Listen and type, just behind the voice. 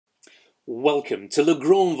Welcome to Le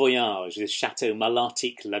Grand Voyage with Château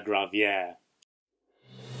Malatic-La Gravière.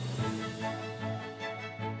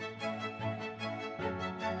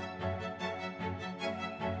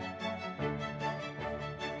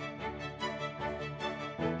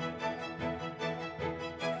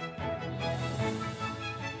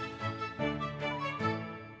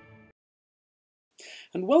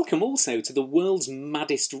 And welcome also to the world's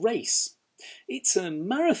maddest race. It's a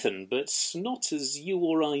marathon, but not as you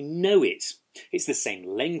or I know it. It's the same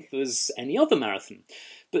length as any other marathon,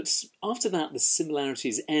 but after that the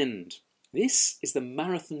similarities end. This is the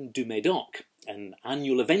Marathon du Médoc, an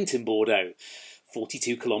annual event in Bordeaux.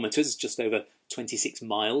 42 kilometres, just over 26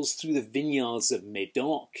 miles, through the vineyards of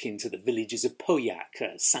Médoc into the villages of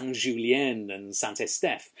Pauillac, Saint-Julien and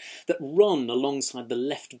Saint-Estèphe, that run alongside the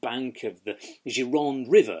left bank of the Gironde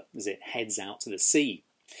River as it heads out to the sea.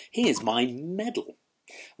 Here's my medal.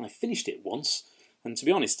 I finished it once, and to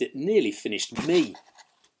be honest, it nearly finished me.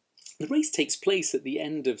 The race takes place at the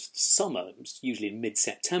end of summer, usually in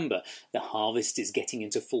mid-September. The harvest is getting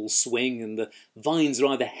into full swing, and the vines are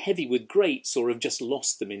either heavy with grapes or have just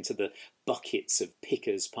lost them into the buckets of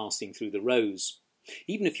pickers passing through the rows.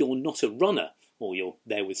 Even if you're not a runner, or you're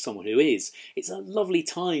there with someone who is, it's a lovely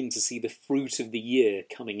time to see the fruit of the year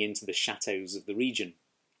coming into the chateaux of the region.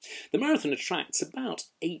 The marathon attracts about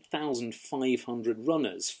 8,500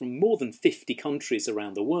 runners from more than 50 countries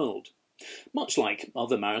around the world. Much like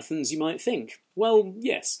other marathons you might think. Well,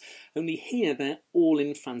 yes, only here they're all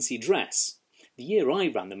in fancy dress. The year I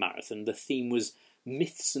ran the marathon, the theme was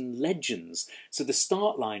myths and legends, so the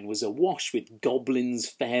start line was awash with goblins,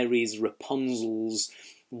 fairies, Rapunzels,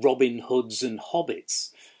 Robin Hoods and hobbits.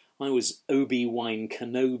 I was Obi-Wan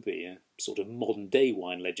Kenobi, a sort of modern-day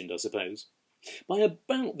wine legend, I suppose. By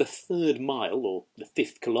about the 3rd mile, or the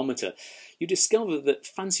 5th kilometre, you discover that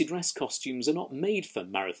fancy dress costumes are not made for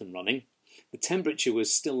marathon running. The temperature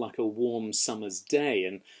was still like a warm summer's day,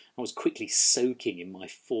 and I was quickly soaking in my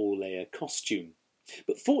 4-layer costume.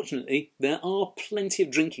 But fortunately, there are plenty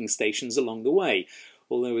of drinking stations along the way,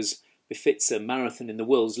 although as befits a marathon in the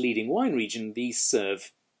world's leading wine region, these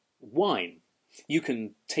serve wine. You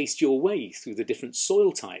can taste your way through the different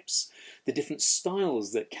soil types, the different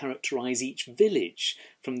styles that characterise each village,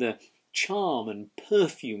 from the charm and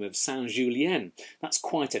perfume of Saint-Julien. That's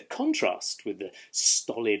quite a contrast with the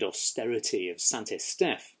stolid austerity of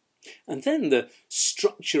Saint-Estèphe. And then the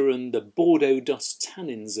structure and the Bordeaux dust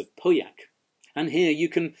tannins of Pauillac. And here you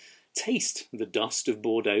can taste the dust of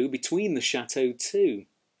Bordeaux between the chateaux too.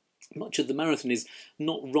 Much of the marathon is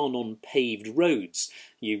not run on paved roads.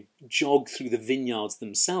 You jog through the vineyards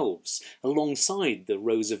themselves, alongside the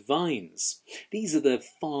rows of vines. These are the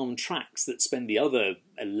farm tracks that spend the other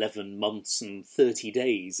 11 months and 30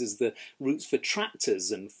 days as the routes for tractors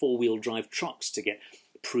and 4-wheel drive trucks to get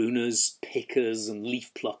pruners, pickers and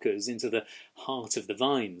leaf pluckers into the heart of the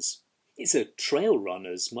vines. It's a trail run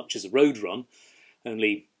as much as a road run,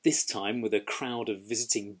 only this time with a crowd of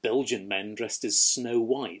visiting Belgian men dressed as Snow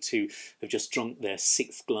White who have just drunk their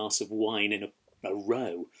 6th glass of wine in a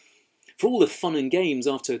row. For all the fun and games,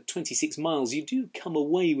 after 26 miles, you do come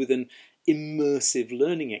away with an immersive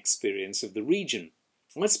learning experience of the region.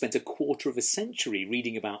 I spent a quarter of a century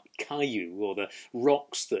reading about cailloux, or the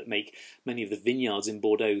rocks that make many of the vineyards in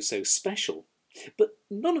Bordeaux so special. But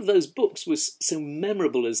none of those books was so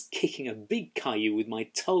memorable as kicking a big caillou with my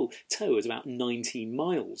toe at about 19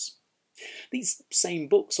 miles. These same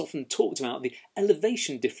books often talked about the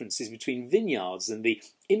elevation differences between vineyards and the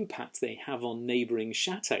impact they have on neighbouring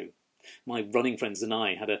chateaux. My running friends and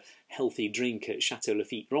I had a healthy drink at Chateau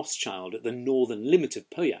Lafite Rothschild at the northern limit of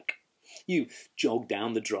Pauillac. You jog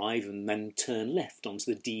down the drive and then turn left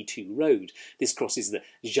onto the D2 road. This crosses the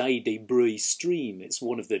Jaille des Bruys stream. It's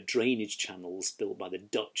one of the drainage channels built by the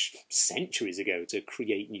Dutch centuries ago to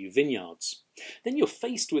create new vineyards. Then you're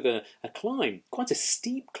faced with a climb, quite a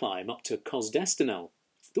steep climb up to Cos d'Estenel.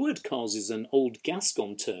 The word Cos is an old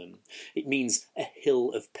Gascon term. It means a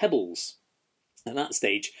hill of pebbles. At that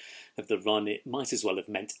stage of the run, it might as well have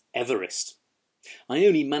meant Everest. I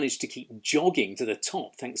only managed to keep jogging to the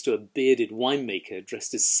top thanks to a bearded winemaker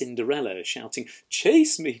dressed as Cinderella shouting,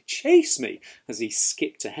 "Chase me, chase me," as he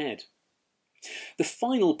skipped ahead. The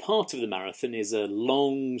final part of the marathon is a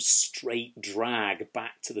long, straight drag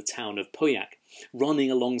back to the town of Pauillac, running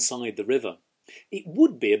alongside the river. It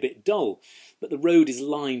would be a bit dull, but the road is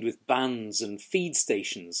lined with bands and feed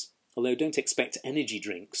stations. Although don't expect energy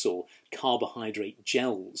drinks or carbohydrate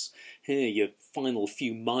gels. Here your final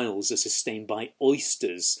few miles are sustained by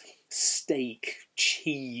oysters, steak,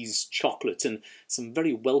 cheese, chocolate and some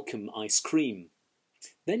very welcome ice cream.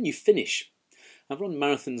 Then you finish. I've run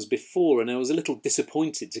marathons before and I was a little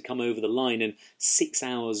disappointed to come over the line in 6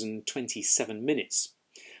 hours and 27 minutes.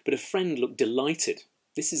 But a friend looked delighted.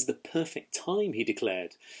 "This is the perfect time," he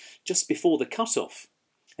declared, "just before the cut-off.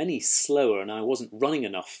 Any slower and I wasn't running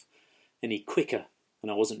enough. Any quicker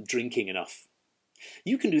and I wasn't drinking enough."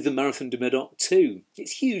 You can do the Marathon du Médoc too.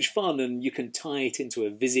 It's huge fun and you can tie it into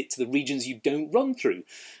a visit to the regions you don't run through.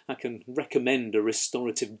 I can recommend a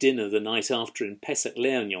restorative dinner the night after in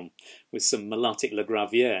Pessac-Léognan with some melodic La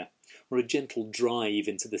Gravière, or a gentle drive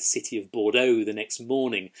into the city of Bordeaux the next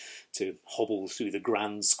morning to hobble through the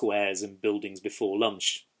grand squares and buildings before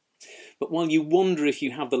lunch. But while you wonder if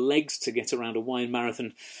you have the legs to get around a wine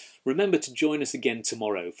marathon, remember to join us again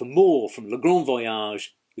tomorrow for more from Le Grand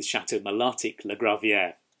Voyage with Chateau Melodic La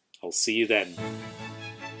Gravière. I'll see you then.